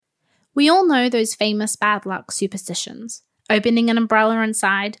We all know those famous bad luck superstitions. Opening an umbrella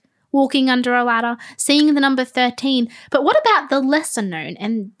inside, walking under a ladder, seeing the number 13. But what about the lesser known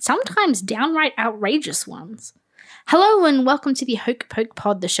and sometimes downright outrageous ones? Hello and welcome to the Hoke Poke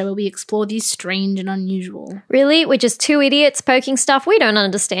Pod, the show where we explore these strange and unusual. Really? We're just two idiots poking stuff we don't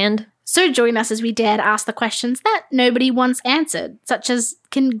understand. So join us as we dare to ask the questions that nobody once answered, such as,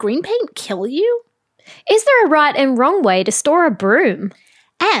 can green paint kill you? Is there a right and wrong way to store a broom?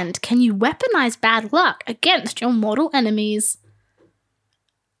 And can you weaponize bad luck against your mortal enemies?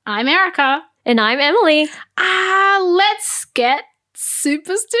 I'm Erica. And I'm Emily. Let's get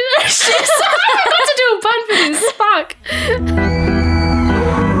superstitious. I'm about to do a pun for this. Fuck.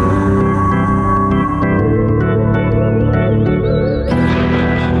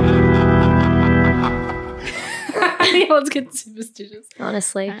 Let's get superstitious.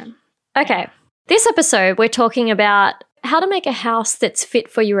 Honestly. Okay. This episode, we're talking about how to make a house that's fit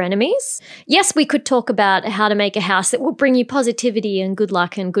for your enemies. Yes, we could talk about how to make a house that will bring you positivity and good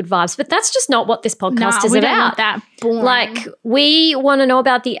luck and good vibes, but that's just not what this podcast is we about. Don't want that boring. Like, we want to know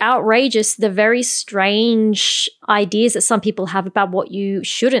about the outrageous, the very strange ideas that some people have about what you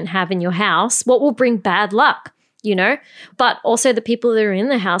shouldn't have in your house, what will bring bad luck, you know, but also the people that are in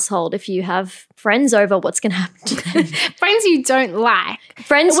the household. If you have friends over, what's going to happen to them? Friends you don't like.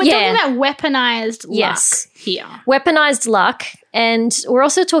 Friends, We're talking about weaponized luck here. Weaponized luck. And we're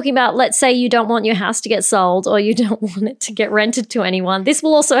also talking about, let's say you don't want your house to get sold or you don't want it to get rented to anyone. This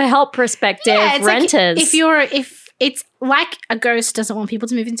will also help prospective renters. Like if it's like a ghost doesn't want people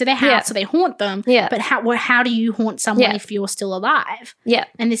to move into their house, so they haunt them. Yeah. But how do you haunt someone if you're still alive? Yeah.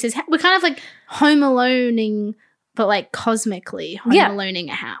 And this is, we're kind of like Home Aloneing, but like cosmically Home Aloneing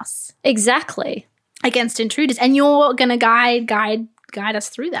a house. Exactly. Against intruders. And you're going to guide us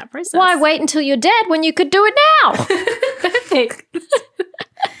through that process. Why wait until you're dead when you could do it now? Perfect.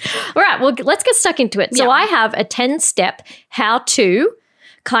 All right, well, let's get stuck into it. So I have a 10-step how to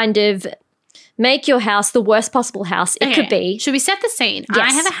kind of make your house the worst possible house it could be. Should we set the scene?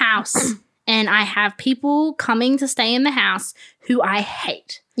 Yes. I have a house and I have people coming to stay in the house who I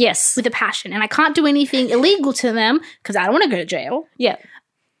hate. Yes. With a passion. And I can't do anything illegal to them because I don't want to go to jail. Yeah.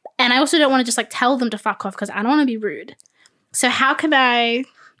 And I also don't want to just like tell them to fuck off because I don't want to be rude. So how can I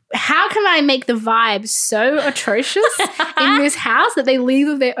make the vibe so atrocious in this house that they leave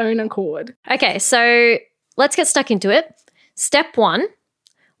of their own accord? Okay, so let's get stuck into it. Step 1,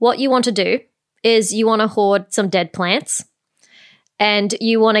 what you want to do is you want to hoard some dead plants and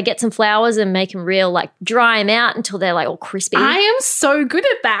you want to get some flowers and make them real, like dry them out until they're like all crispy. I am so good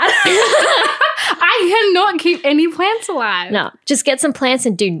at that. I cannot keep any plants alive. No, just get some plants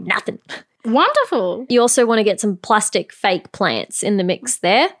and do nothing. Wonderful. You also want to get some plastic fake plants in the mix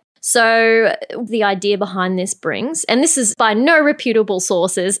there. So the idea behind this brings, and this is by no reputable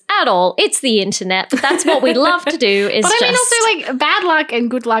sources at all, it's the internet, but that's what we love to do is but I mean also like bad luck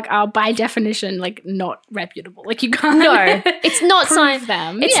and good luck are by definition like not reputable. Like you can't it's not prove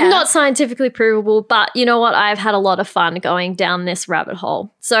them. It's not scientifically provable, but you know what? I've had a lot of fun going down this rabbit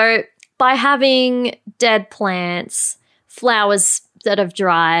hole. So by having dead plants, flowers that have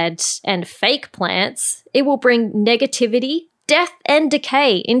dried, and fake plants, it will bring negativity, death and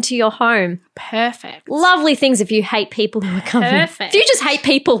decay into your home. Perfect. Lovely things if you hate people who are coming. Perfect. If you just hate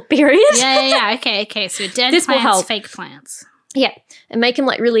people, period. Yeah. Okay. So dead this plants, will help. Fake plants. Yeah. And make them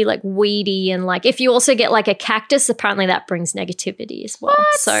like really like weedy and like if you also get like a cactus, apparently that brings negativity as well.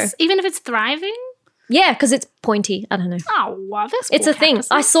 What? So even if it's thriving? Yeah, because it's pointy. I don't know. Oh, wow. That's It's a thing.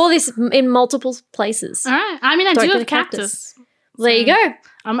 I saw this in multiple places. All right. I mean, I do have cactus. There you go.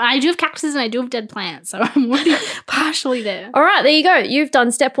 I do have cactuses and I do have dead plants, so I'm already partially there. All right, there you go. You've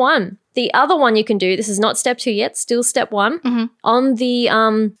done step 1. The other one you can do, this is not step 2 yet, still step 1. Mm-hmm. On the,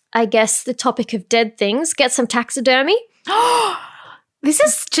 I guess, the topic of dead things, get some taxidermy. This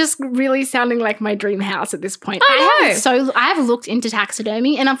is just really sounding like my dream house at this point. I know. I have looked into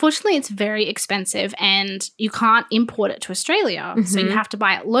taxidermy and unfortunately it's very expensive and you can't import it to Australia. Mm-hmm. So you have to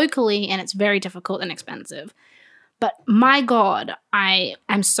buy it locally and it's very difficult and expensive. But my God, I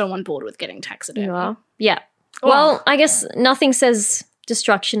am so on board with getting taxidermy. You are? Yeah. Well, I guess nothing says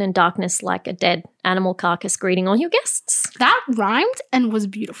destruction and darkness like a dead animal carcass greeting all your guests. That rhymed and was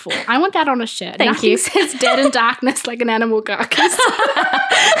beautiful. I want that on a shirt. Thank you. Nothing says dead and darkness like an animal carcass.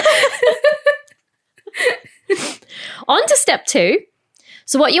 On to step 2.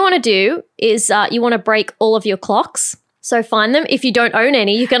 So what you want to do is you want to break all of your clocks. So find them. If you don't own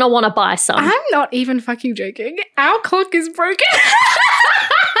any, you're going to want to buy some. I'm not even fucking joking. Our clock is broken.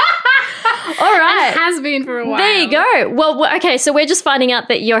 All right. It has been for a while. There you go. Well, okay, so we're just finding out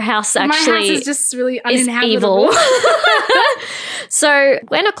that your house actually My house is just really is uninhabitable. evil. So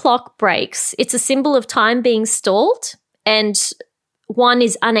when a clock breaks, it's a symbol of time being stalled and one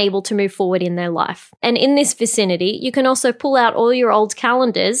is unable to move forward in their life. And in this vicinity, you can also pull out all your old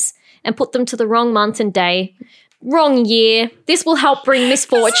calendars and put them to the wrong month and day, wrong year. This will help bring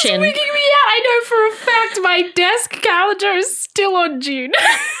misfortune. This is freaking me out. I know for a fact my desk calendar is still on June.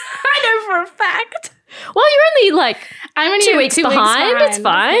 I know for a fact. Well, you're only I'm only 2 weeks behind. It's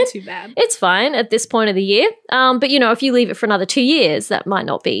fine. It's not too bad. It's fine at this point of the year. But, if you leave it for another 2 years, that might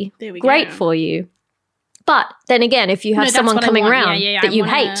not be great for you. But then again, if you have someone coming around that you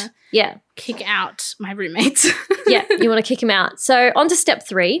hate, kick out my roommates. Yeah, you want to kick him out. So on to step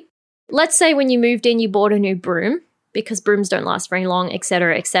 3. Let's say when you moved in, you bought a new broom because brooms don't last very long, et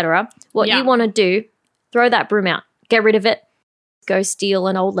cetera, et cetera. What you want to do, throw that broom out. Get rid of it. Go steal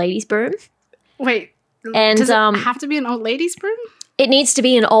an old lady's broom. Wait. And does it have to be an old lady's broom? It needs to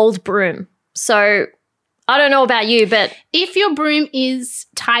be an old broom. So I don't know about you, but if your broom is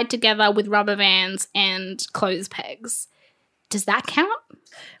tied together with rubber bands and clothes pegs, does that count?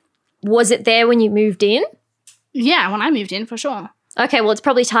 Was it there when you moved in? Yeah, when I moved in, for sure. Okay, well, it's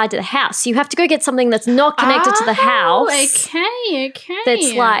probably tied to the house. So you have to go get something that's not connected to the house. Okay.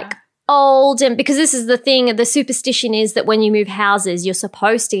 That's old. And because this is the thing, the superstition is that when you move houses, you're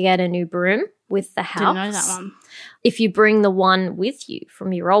supposed to get a new broom with the house. Didn't know that one. If you bring the one with you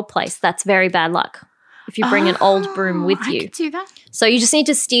from your old place, that's very bad luck. If you bring an old broom with you. I could do that. So you just need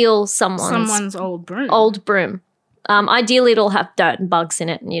to steal someone's old broom. Old broom. Ideally, it'll have dirt and bugs in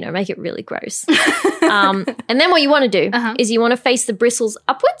it and, make it really gross. And then what you want to do is you want to face the bristles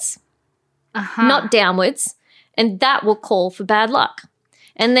upwards, not downwards, and that will call for bad luck.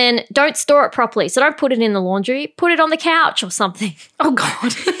 And then don't store it properly. So don't put it in the laundry. Put it on the couch or something. Oh,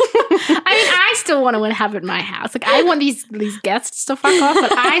 God. I still want to inhabit my house. I want these guests to fuck off,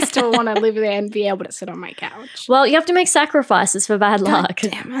 but I still want to live there and be able to sit on my couch. Well, you have to make sacrifices for bad luck.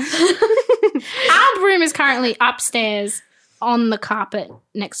 Damn it. Our broom is currently upstairs on the carpet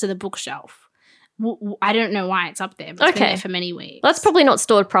next to the bookshelf. I don't know why it's up there, but it's been there for many weeks. That's probably not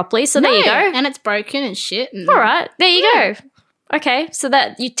stored properly, so there you go. And it's broken and shit. All right, there you go. Okay, so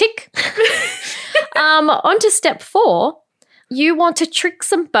that you tick. On to step 4. You want to trick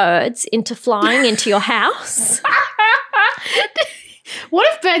some birds into flying into your house. What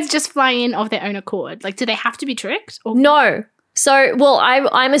if birds just fly in of their own accord? Do they have to be tricked? Or- No. So, well,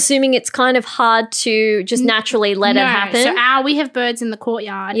 I'm assuming it's kind of hard to just naturally let it happen. So we have birds in the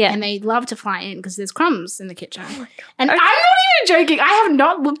courtyard and they love to fly in because there's crumbs in the kitchen. And I'm not even joking. I have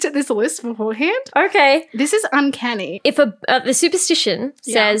not looked at this list beforehand. Okay. This is uncanny. If the superstition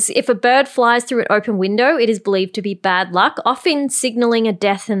says if a bird flies through an open window, it is believed to be bad luck, often signaling a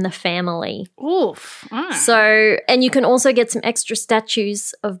death in the family. Oof. Oh. So, and you can also get some extra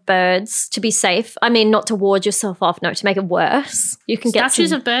statues of birds to be safe. I mean, not to ward yourself off, no, to make it worse. You can get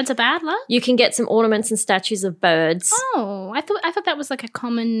statues of birds are bad luck? You can get some ornaments and statues of birds. Oh, I thought that was like a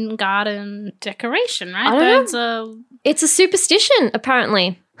common garden decoration, right? I don't know. It's a superstition,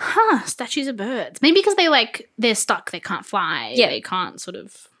 apparently. Statues of birds. Maybe because they're stuck, they can't fly. Yeah. They can't sort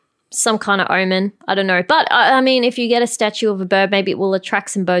of... Some kind of omen. I don't know. But, I mean, if you get a statue of a bird, maybe it will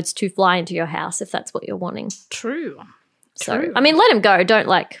attract some birds to fly into your house if that's what you're wanting. True. So, I mean, let them go.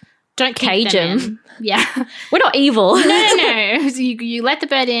 Don't cage him. Yeah. We're not evil. No. So you let the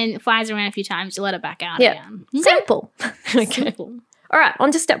bird in, it flies around a few times, you let it back out again. Simple. Okay. Simple. All right,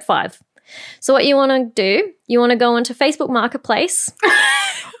 on to step 5. So what you want to do, you want to go onto Facebook Marketplace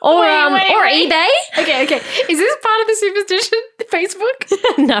or eBay. Okay. Is this part of the superstition,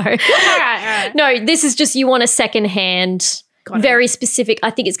 Facebook? No. All right. No, this is just you want a second-hand... Very specific.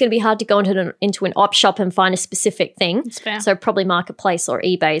 I think it's going to be hard to go into an op shop and find a specific thing. That's fair. So probably Marketplace or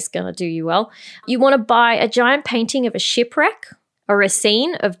eBay is going to do you well. You want to buy a giant painting of a shipwreck or a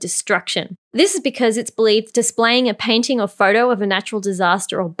scene of destruction. This is because it's believed displaying a painting or photo of a natural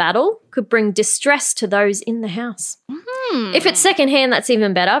disaster or battle could bring distress to those in the house. If it's secondhand, that's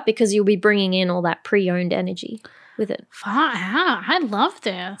even better because you'll be bringing in all that pre-owned energy with it. Far out. I love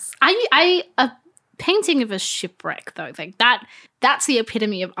this. A painting of a shipwreck, though, that's the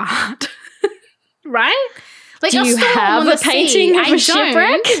epitome of art, right? Do you have a painting of a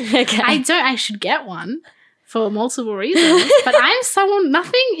shipwreck? Okay. I don't. I should get one for multiple reasons. But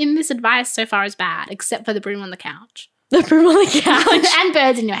nothing in this advice so far is bad, except for the broom on the couch. The broom on the couch. And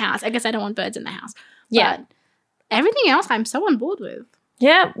birds in your house. I guess I don't want birds in the house. Yeah. But everything else I'm so on board with.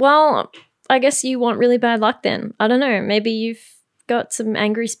 Yeah, well, I guess you want really bad luck then. I don't know. Maybe you've got some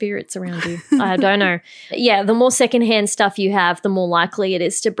angry spirits around you. I don't know. Yeah, the more secondhand stuff you have, the more likely it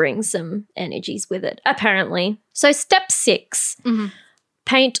is to bring some energies with it, apparently. So step 6,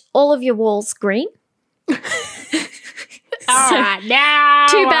 paint all of your walls green. All right, now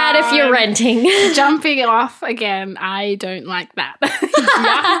Too bad if you're renting. Jumping off again. I don't like that.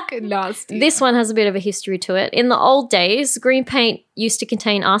 Yuck, nasty. This one has a bit of a history to it. In the old days, green paint used to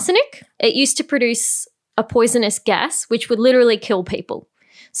contain arsenic. It used to produce a poisonous gas, which would literally kill people.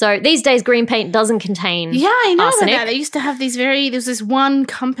 So these days, green paint doesn't contain I know arsenic. that. They used to have there's this one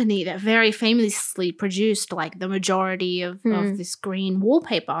company that very famously produced like the majority of this green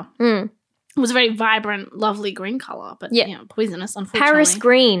wallpaper. It was a very vibrant, lovely green color, but poisonous, unfortunately. Paris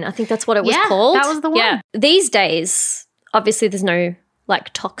green, I think that's what it was called. That was the one. Yeah. These days, obviously there's no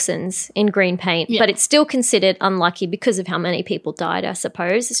like toxins in green paint, but it's still considered unlucky because of how many people died, I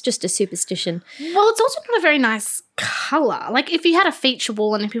suppose. It's just a superstition. Well, it's also not a very nice color. Like if you had a feature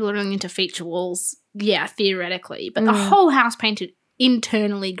wall and if people are really into feature walls, theoretically. But the whole house painted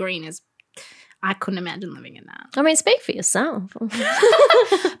internally green is, I couldn't imagine living in that. I mean, speak for yourself. But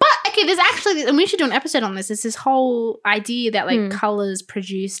okay, there's actually, and we should do an episode on this, there's this whole idea that like colours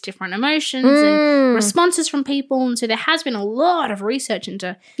produce different emotions and responses from people. And so there has been a lot of research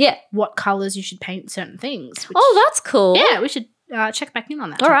into what colours you should paint certain things. Which, that's cool. Yeah, we should check back in on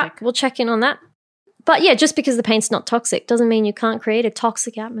that All topic. right, we'll check in on that. But yeah, just because the paint's not toxic doesn't mean you can't create a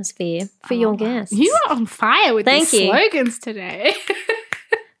toxic atmosphere for your guests. You are on fire with these you. slogans today.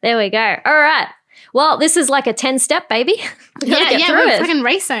 There we go. All right. Well, this is like a 10-step, baby. We're fucking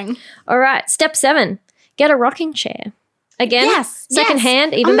racing. All right. Step 7, get a rocking chair. Again,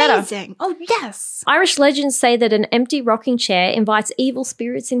 secondhand, even Amazing. better. Oh, yes. Irish legends say that an empty rocking chair invites evil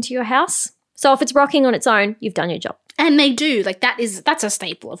spirits into your house. So if it's rocking on its own, you've done your job. And they do. Like that's a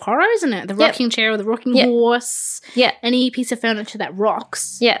staple of horror, isn't it? The rocking chair or the rocking horse. Yeah. Any piece of furniture that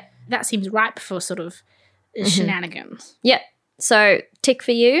rocks. Yeah. That seems ripe for sort of shenanigans. Yeah. So tick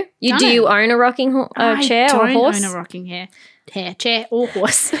for you. Do you own a rocking chair or horse? I don't own a rocking chair or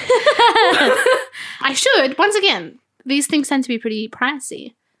horse. I should. Once again, these things tend to be pretty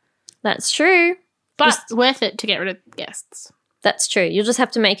pricey. That's true. But worth it to get rid of guests. That's true. You'll just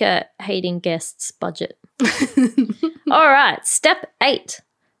have to make a hating guests budget. All right. Step 8.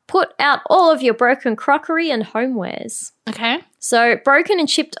 Put out all of your broken crockery and homewares. Okay. So broken and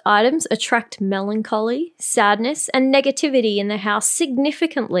chipped items attract melancholy, sadness, and negativity in the house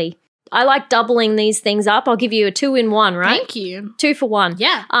significantly. I like doubling these things up. I'll give you a 2-in-1, right? Thank you. 2 for 1.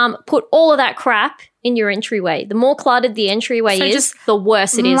 Yeah. Put all of that crap in your entryway. The more cluttered the entryway is, the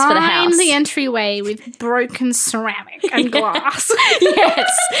worse it is for the house. Line the entryway with broken ceramic and glass. Yes.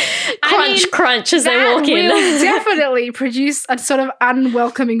 Crunch as they walk in. That will definitely produce a sort of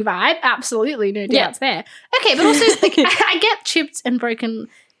unwelcoming vibe. Absolutely, no doubts there. Okay, but also like, I get chipped and broken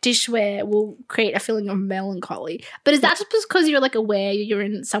dishware will create a feeling of melancholy. But is that just because you're like aware you're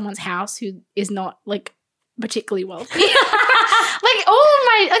in someone's house who is not like particularly wealthy?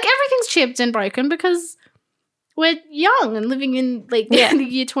 Like everything's chipped and broken because we're young and living in like the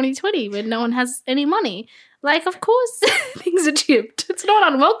year 2020 where no one has any money. Like, of course things are chipped. It's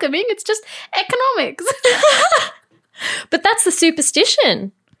not unwelcoming. It's just economics. But that's the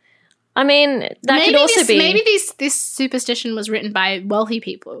superstition. I mean, that could also be. Maybe this superstition was written by wealthy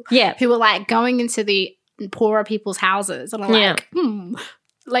people. Yeah. Who were like going into the poorer people's houses and are like,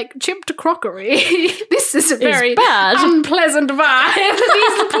 like chipped crockery. This is a very unpleasant vibe.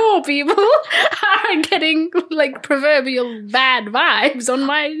 These poor people are getting like proverbial bad vibes on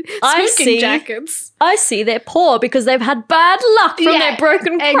my smoking jackets. I see they're poor because they've had bad luck from their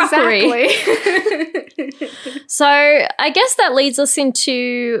broken crockery. Exactly. So I guess that leads us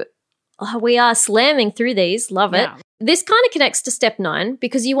into, we are slamming through these. Love it. This kind of connects to step 9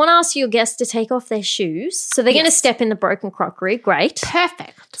 because you want to ask your guests to take off their shoes. So they're going to step in the broken crockery. Great.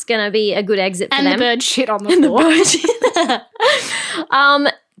 Perfect. It's going to be a good exit for them. And the bird shit on the floor.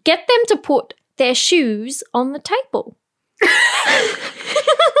 Get them to put their shoes on the table.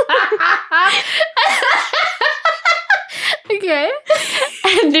 Okay.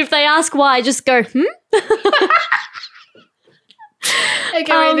 And if they ask why, just go,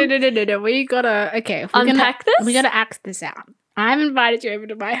 Okay, wait, no. We gotta, okay. If we're unpack this? We gotta act this out. I've invited you over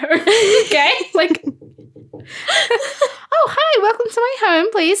to my home. Okay? Like, oh, hi, welcome to my home,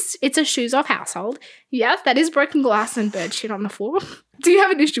 please. It's a shoes off household. Yes, that is broken glass and bird shit on the floor. Do you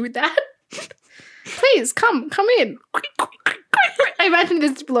have an issue with that? Please, come in. I imagine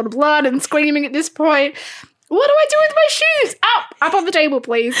there's a lot of blood and screaming at this point. What do I do with my shoes? Up on the table,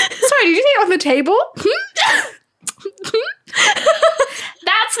 please. Sorry, did you say on the table?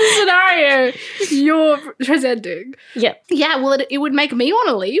 That's that's the scenario you're presenting. Yep. Yeah, well, it would make me want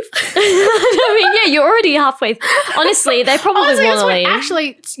to leave. I mean, yeah, you're already halfway. Honestly, they probably want to leave.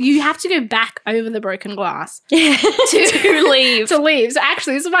 Actually, you have to go back over the broken glass to leave. To leave. So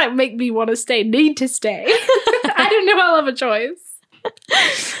actually, this might make me want to stay. Need to stay. I don't know. I'll have a choice.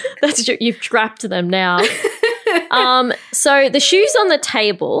 That's true. You've trapped them now. So the shoes on the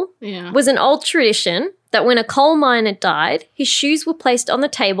table was an old tradition that when a coal miner died, his shoes were placed on the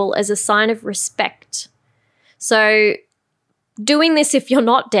table as a sign of respect. So doing this if you're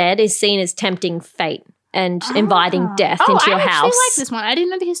not dead is seen as tempting fate and inviting death into your house. I actually like this one. I didn't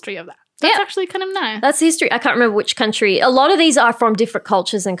know the history of that. That's actually kind of nice. That's history. I can't remember which country. A lot of these are from different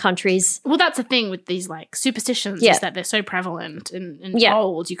cultures and countries. Well, that's the thing with these like superstitions is that they're so prevalent and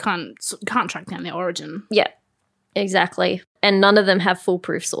old. You can't track down their origin. Yeah, exactly. And none of them have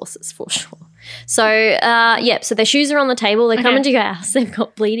foolproof sources for sure. So, so their shoes are on the table. They come into your house. They've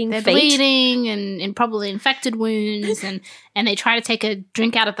got bleeding feet. They're bleeding and probably infected wounds and they try to take a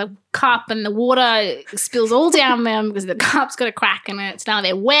drink out of the cup and the water spills all down them because the cup's got a crack in it. So now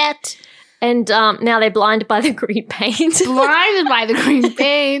they're wet. And now they're blinded by the green paint. Blinded by the green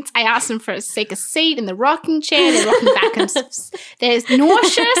paint. I asked them for a seat in the rocking chair. They're rocking back and they're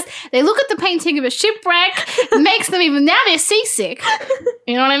nauseous. They look at the painting of a shipwreck. It makes them now they're seasick.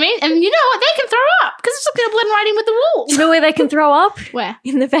 You know what I mean? And you know what? They can throw up because it's just going to blend right in with the wall. You know where they can throw up? Where?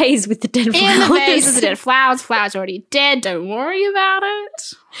 In the vase with the dead flowers. In the vase with the dead flowers. Flowers already dead. Don't worry about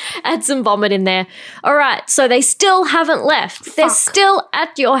it. Add some vomit in there. All right, so they still haven't left. They're still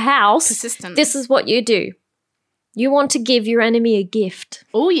at your house. Persistent. This is what you do. You want to give your enemy a gift.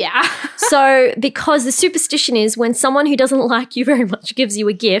 Oh, yeah. So because the superstition is when someone who doesn't like you very much gives you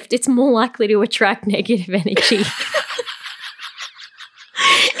a gift, it's more likely to attract negative energy. Isn't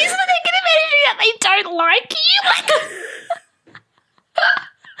the negative energy that they don't like you?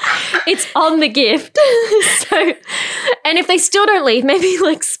 It's on the gift. And if they still don't leave, maybe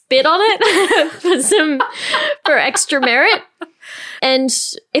like spit on it for extra merit. And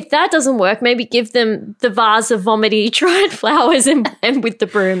if that doesn't work, maybe give them the vase of vomity dried flowers and with the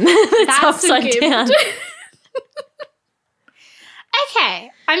broom that's upside down. Okay.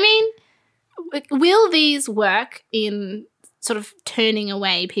 I mean, will these work in sort of turning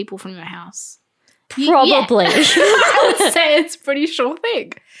away people from your house? Probably. Yeah. I would say it's a pretty sure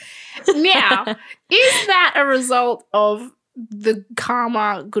thing. Now, is that a result of the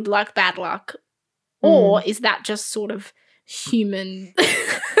karma, good luck, bad luck? Or is that just sort of human,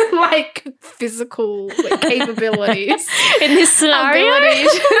 like, physical capabilities? In this scenario?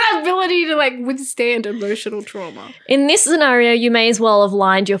 Ability to, like, withstand emotional trauma. In this scenario, you may as well have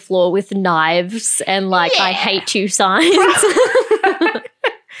lined your floor with knives and, like, I hate you signs.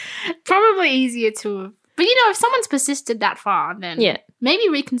 Probably easier to... But, you know, if someone's persisted that far, then maybe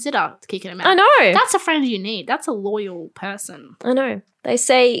reconsider kicking them out. I know. That's a friend you need. That's a loyal person. I know. They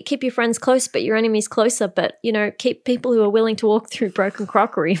say keep your friends close, but your enemies closer. But, you know, keep people who are willing to walk through broken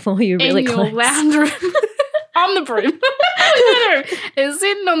crockery for you really close. In your lounge room. On the broom. They're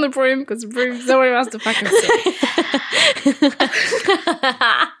sitting on the broom because the broom's nowhere else to fucking sit.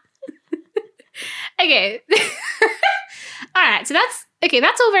 Okay. All right, so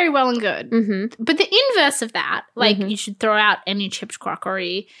that's all very well and good. Mm-hmm. But the inverse of that, like you should throw out any chipped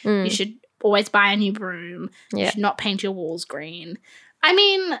crockery. You should always buy a new broom. You should not paint your walls green. I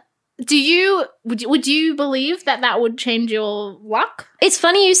mean, would you believe that would change your luck? It's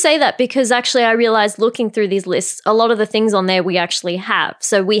funny you say that because actually I realized looking through these lists, a lot of the things on there we actually have.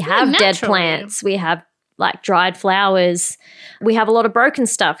 So we have dead plants. We have like dried flowers. We have a lot of broken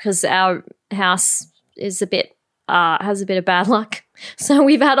stuff because our house is has a bit of bad luck. So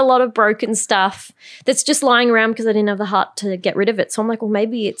we've had a lot of broken stuff that's just lying around because I didn't have the heart to get rid of it. So I'm like, well,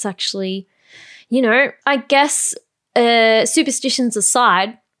 maybe it's actually, you know, I guess superstitions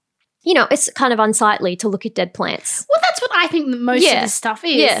aside, you know, it's kind of unsightly to look at dead plants. Well, that's what I think most of this stuff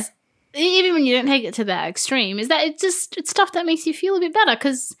is. Yeah. Even when you don't take it to that extreme, is that it's stuff that makes you feel a bit better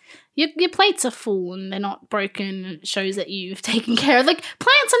because your plates are full and they're not broken. And it shows that you've taken care of. Like,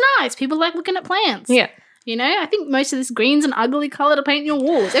 plants are nice. People like looking at plants. Yeah. You know, I think most of this green's an ugly colour to paint your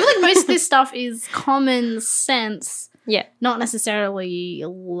walls. I feel like most of this stuff is common sense. Yeah. Not necessarily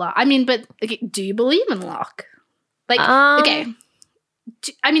luck. I mean, but okay, do you believe in luck? Like, okay.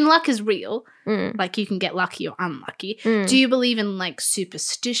 I mean, luck is real. Like, you can get lucky or unlucky. Do you believe in, like,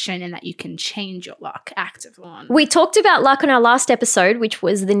 superstition and that you can change your luck actively? We talked about luck on our last episode, which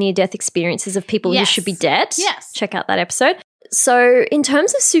was the near-death experiences of people who should be dead. Yes. Check out that episode. So in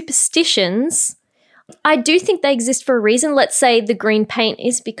terms of superstitions, I do think they exist for a reason. Let's say the green paint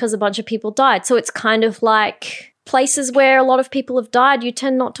is because a bunch of people died. So it's kind of like places where a lot of people have died, you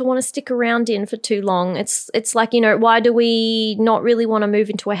tend not to want to stick around in for too long. It's like, why do we not really want to move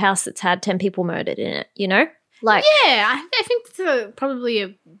into a house that's had 10 people murdered in it, Like, yeah, I think it's probably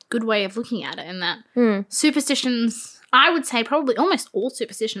a good way of looking at it in that superstitions, I would say probably almost all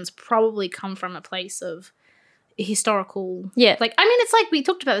superstitions probably come from a place of historical. Yeah. Like, I mean, it's like we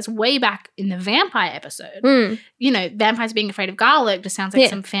talked about this way back in the vampire episode. Vampires being afraid of garlic just sounds like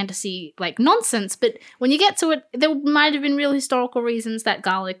some fantasy, like, nonsense. But when you get to it, there might have been real historical reasons that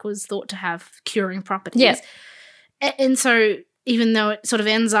garlic was thought to have curing properties. Yeah. And so even though it sort of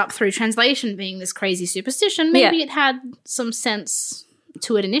ends up through translation being this crazy superstition, maybe it had some sense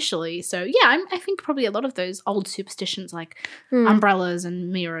to it initially. So, yeah, I think probably a lot of those old superstitions like umbrellas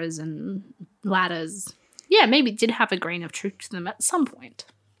and mirrors and ladders, maybe did have a grain of truth to them at some point.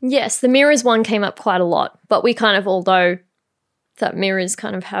 Yes, the mirrors one came up quite a lot, but we kind of, although that mirrors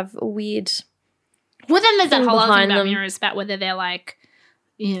kind of have a weird well, then there's that whole other thing about them. mirrors, about whether they're like,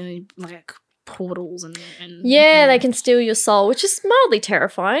 like portals and they can steal your soul, which is mildly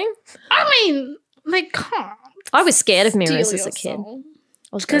terrifying. I mean, they can't. I was scared of mirrors steal as a your kid. soul.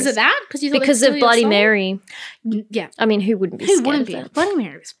 Because of that? Because of Bloody Mary. Yeah. I mean, who wouldn't be scared of that? Bloody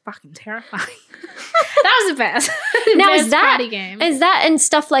Mary was fucking terrifying. That was the best. Now, best is that party game. Is that and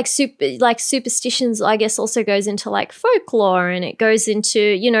stuff like superstitions, I guess, also goes into like folklore, and it goes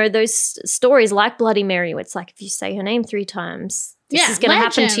into, those stories like Bloody Mary, where it's like if you say her name 3 times, this is going to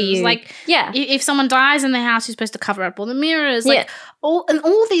happen to you. Like, if someone dies in the house, you're supposed to cover up all the mirrors. Like,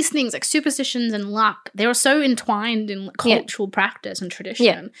 all these things, like superstitions and luck, they are so entwined in cultural practice and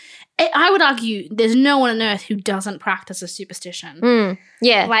tradition. Yeah. I would argue there's no one on earth who doesn't practice a superstition.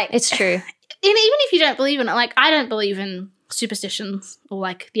 Yeah, like, it's true. And even if you don't believe in it, like, I don't believe in superstitions or,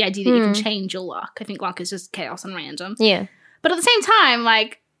 like, the idea that you can change your luck. I think luck is just chaos and random. Yeah. But at the same time,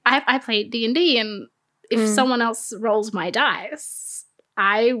 like, I played D&D, and if someone else rolls my dice,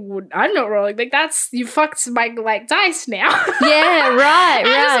 I'm not rolling. Like, you fucked my, like, dice now. Yeah, right.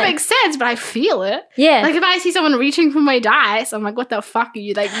 That doesn't make sense, but I feel it. Yeah. Like, if I see someone reaching for my dice, I'm like, what the fuck are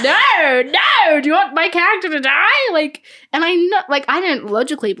you? Like, no, do you want my character to die? Like, and I know, like, I don't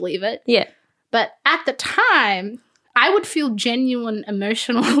logically believe it. Yeah. But at the time, I would feel genuine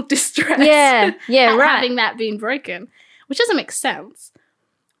emotional distress. Yeah, right. Having that being broken, which doesn't make sense,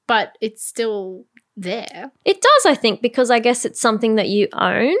 but it's still there. It does, I think, because I guess it's something that you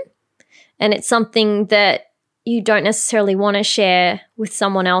own, and it's something that you don't necessarily want to share with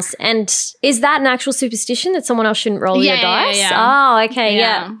someone else. And is that an actual superstition that someone else shouldn't roll your dice? Yeah. Oh, okay,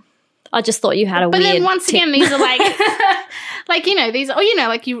 yeah. I just thought you had a weird. But then once again, these are like, like, these, or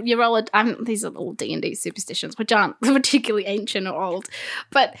like you roll it. These are all D&D superstitions, which aren't particularly ancient or old.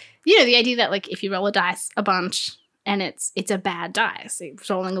 But the idea that, like, if you roll a dice a bunch and it's a bad dice, it's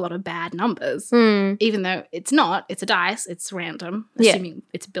rolling a lot of bad numbers, even though it's not. It's a dice. It's random, assuming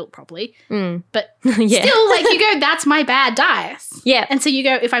it's built properly. But still, like, you go, that's my bad dice. Yeah. And so you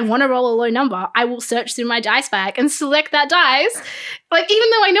go, if I want to roll a low number, I will search through my dice bag and select that dice. Like, even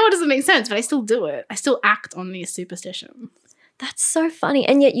though I know it doesn't make sense, but I still do it. I still act on these superstitions. That's so funny.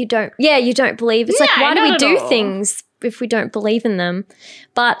 And yet you don't believe. It's like, why do we do things if we don't believe in them?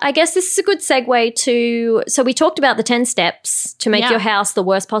 But I guess this is a good segue to, so we talked about the 10 steps to make your house the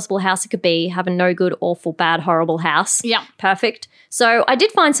worst possible house it could be, have a no good, awful, bad, horrible house. Yeah. Perfect. So I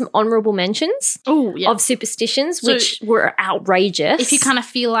did find some honourable mentions of superstitions, which were outrageous. If you kind of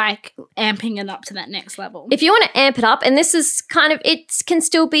feel like amping it up to that next level. If you want to amp it up, and this is kind of, it can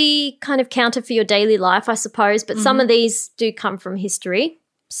still be kind of counter for your daily life, I suppose, but some of these do come from history.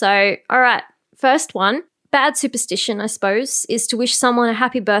 So, all right, first one. Bad superstition, I suppose, is to wish someone a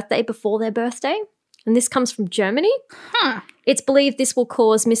happy birthday before their birthday. And this comes from Germany. It's believed this will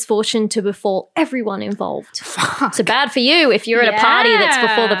cause misfortune to befall everyone involved. Fuck. So bad for you if you're at a party that's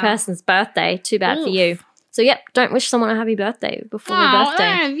before the person's birthday. Too bad for you. So, don't wish someone a happy birthday before their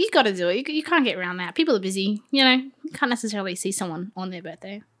birthday. You got to do it. You can't get around that. People are busy. You can't necessarily see someone on their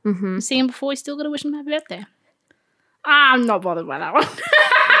birthday. You see them before, you still got to wish them happy birthday. I'm not bothered by that one.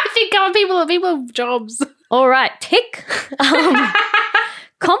 I think people have jobs. All right, tick.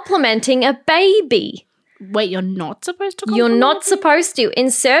 Complimenting a baby. Wait, you're not supposed to compliment You're not supposed to.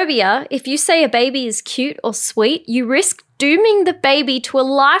 In Serbia, if you say a baby is cute or sweet, you risk dooming the baby to a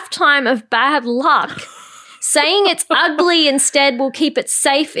lifetime of bad luck. Saying it's ugly instead will keep it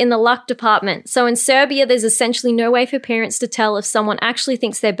safe in the luck department. So in Serbia, there's essentially no way for parents to tell if someone actually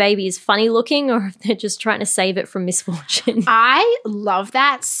thinks their baby is funny looking or if they're just trying to save it from misfortune. I love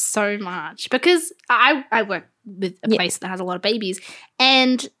that so much because I work with a place that has a lot of babies,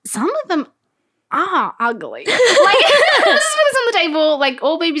 and some of them are ugly. Like, just put this on the table, like,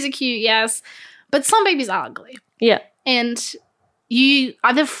 all babies are cute, yes, but some babies are ugly. Yeah. And you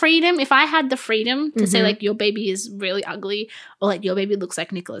are the freedom. If I had the freedom to say like your baby is really ugly or like your baby looks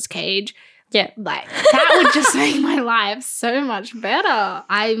like Nicolas Cage, Yeah. like that would just make my life so much better.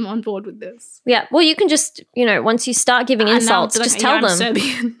 I'm on board with this. Yeah. Well, you can just, once you start giving insults, just tell I'm them.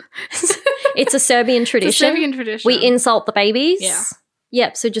 Serbian. It's a Serbian tradition. It's a Serbian tradition. We insult the babies. Yeah.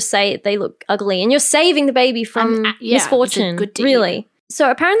 Yep. So just say they look ugly, and you're saving the baby from misfortune. It's a good deed. Really.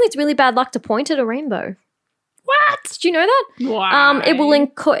 So apparently, it's really bad luck to point at a rainbow. What? Did you know that? Why? It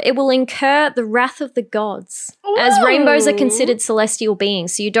will incur the wrath of the gods, as rainbows are considered celestial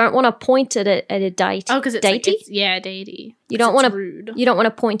beings. So you don't want to point at a deity. Oh, because it's deity. Deity. You don't want to. Rude. You don't want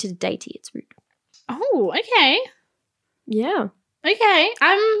to point at a deity. It's rude. Oh, okay. Yeah. Okay.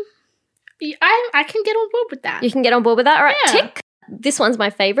 I can get on board with that. You can get on board with that. All right. Yeah. Tick. This one's my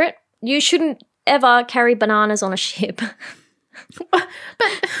favorite. You shouldn't ever carry bananas on a ship. But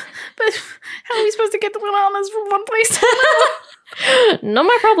how are we supposed to get the bananas from one place to another? Not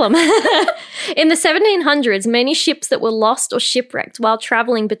my problem. In the 1700s, many ships that were lost or shipwrecked while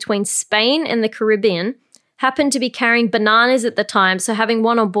traveling between Spain and the Caribbean happened to be carrying bananas at the time, so having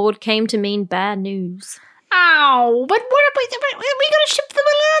one on board came to mean bad news. Ow! But what if we gotta ship the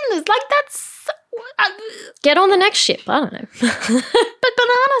bananas? Like that's Get on the next ship. I don't know. But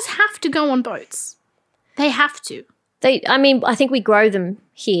bananas have to go on boats. They have to. I think we grow them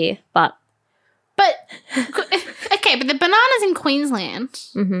here, but okay, but the bananas in Queensland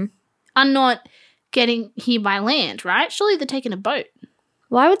are not getting here by land, right? Surely they're taking a boat.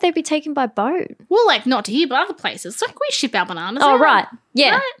 Why would they be taken by boat? Well, like not to here, but other places. So we ship our bananas. Oh, out, right.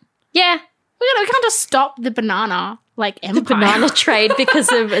 Yeah. right? Yeah. We can't just stop the banana empire. The banana trade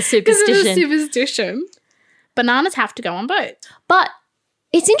because of a superstition. Because of a superstition. Bananas have to go on boats. But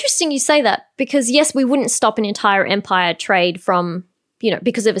it's interesting you say that because, yes, we wouldn't stop an entire empire trade from,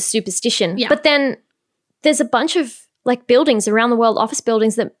 because of a superstition. Yeah. But then there's a bunch of, buildings around the world, office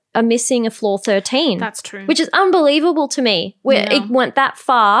buildings that are missing a floor 13. That's true. Which is unbelievable to me, where it went that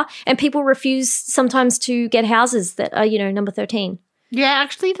far and people refuse sometimes to get houses that are, number 13. Yeah,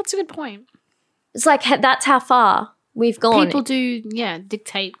 actually, that's a good point. It's like that's how far we've gone. People do,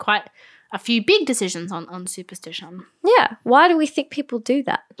 dictate quite a few big decisions on superstition. Yeah. Why do we think people do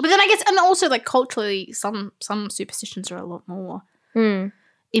that? But then I guess, and also culturally, some superstitions are a lot more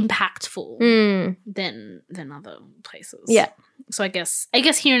impactful than other places. Yeah. So I guess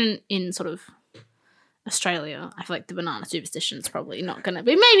here in sort of Australia, I feel like the banana superstition is probably not going to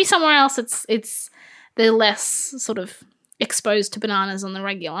be. Maybe somewhere else it's they're less sort of exposed to bananas on the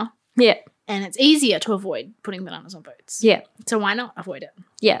regular. Yeah. And it's easier to avoid putting bananas on boats. Yeah. So why not avoid it?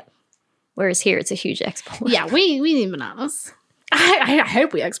 Yeah. Whereas here it's a huge export. Yeah, we need bananas. I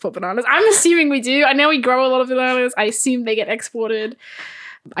hope we export bananas. I'm assuming we do. I know we grow a lot of bananas. I assume they get exported.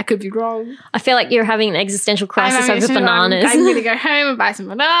 I could be wrong. I feel like you're having an existential crisis over bananas. I'm going to go home and buy some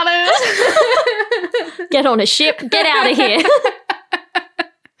bananas. Get on a ship. Get out of here.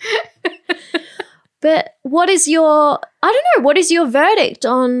 But what is your verdict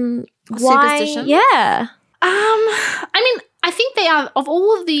on why? Superstition? Yeah. I think they are, of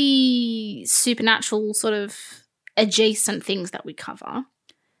all of the supernatural sort of adjacent things that we cover,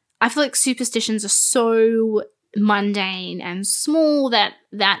 I feel like superstitions are so mundane and small that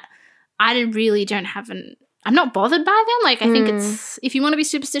I don't have I'm not bothered by them. I think it's, if you want to be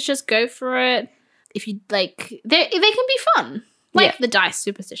superstitious, go for it. If you they can be fun. The dice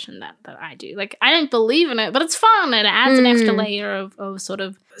superstition that I do. I don't believe in it, but it's fun and it adds an extra layer of sort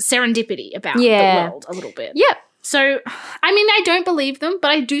of serendipity about the world a little bit. Yep. So, I don't believe them, but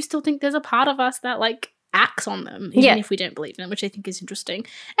I do still think there's a part of us that acts on them, even if we don't believe in them, which I think is interesting.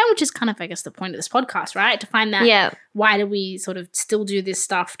 And which is kind of, I guess, the point of this podcast, right? To find that why do we sort of still do this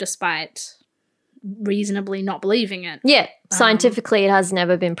stuff despite reasonably not believing it? Yeah. Scientifically, it has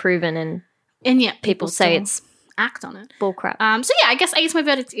never been proven and yet people say it's act on it. Bullcrap. So I guess my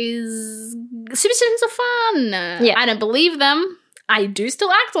verdict is superstitions are fun. Yeah. I don't believe them. I do still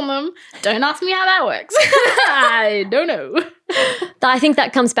act on them. Don't ask me how that works. I don't know. I think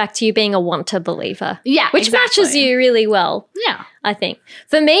that comes back to you being a want-to believer. Yeah, which matches you really well. Yeah. I think.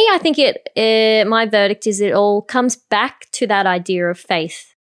 For me, I think my verdict is it all comes back to that idea of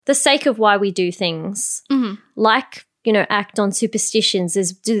faith. The sake of why we do things. Mm-hmm. Act on superstitions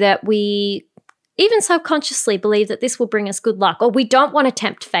is that we even subconsciously believe that this will bring us good luck, or we don't want to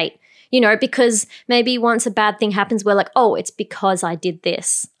tempt fate. Because maybe once a bad thing happens, we're like, oh, it's because I did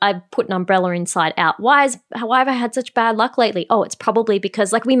this. I put an umbrella inside out. Why have I had such bad luck lately? Oh, it's probably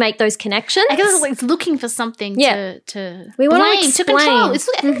because we make those connections. I guess it's looking for something to we blame, want to explain. To control. I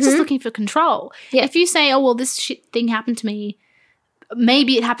think it's just looking for control. Yeah. If you say, oh, well, this thing happened to me,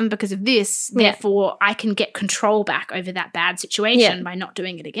 maybe it happened because of this, Yeah. therefore I can get control back over that bad situation by not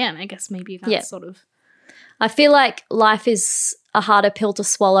doing it again. I guess maybe that's sort of... I feel like life is a harder pill to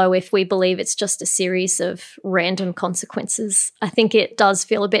swallow if we believe it's just a series of random consequences. I think it does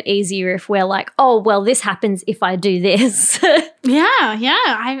feel a bit easier if we're like, oh, well, this happens if I do this. Yeah.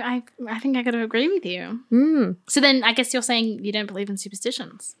 I think I got to agree with you. So then I guess you're saying you don't believe in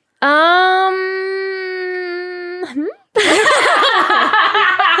superstitions. Why are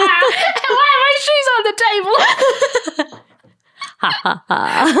my shoes on the table?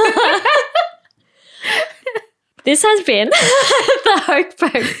 This has been the Hoke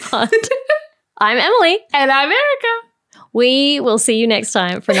Poke Pod. I'm Emily. And I'm Erica. We will see you next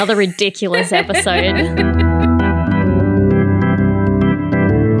time for another ridiculous episode.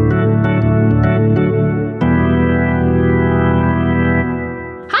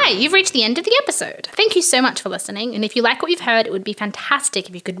 You've reached the end of the episode. Thank you so much for listening, and if you like what you've heard, it would be fantastic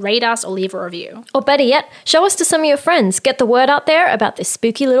if you could rate us or leave a review. Or better yet, show us to some of your friends. Get the word out there about this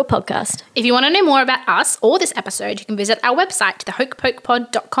spooky little podcast. If you want to know more about us or this episode, you can visit our website,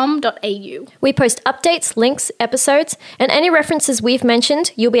 thehokepokepod.com.au. We post updates, links, episodes, and any references we've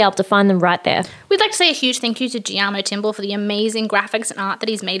mentioned, you'll be able to find them right there. We'd like to say a huge thank you to Giamo Timble for the amazing graphics and art that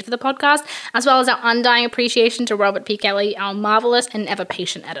he's made for the podcast, as well as our undying appreciation to Robert P. Kelly, our marvellous and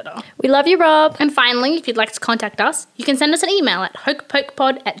ever-patient editor. We love you, Rob. And finally, if you'd like to contact us, you can send us an email at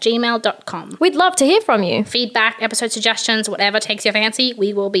hokepokepod@gmail.com. We'd love to hear from you. Feedback, episode suggestions, whatever takes your fancy,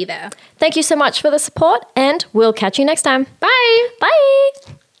 we will be there. Thank you so much for the support, and we'll catch you next time. Bye!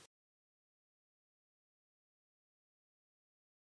 Bye!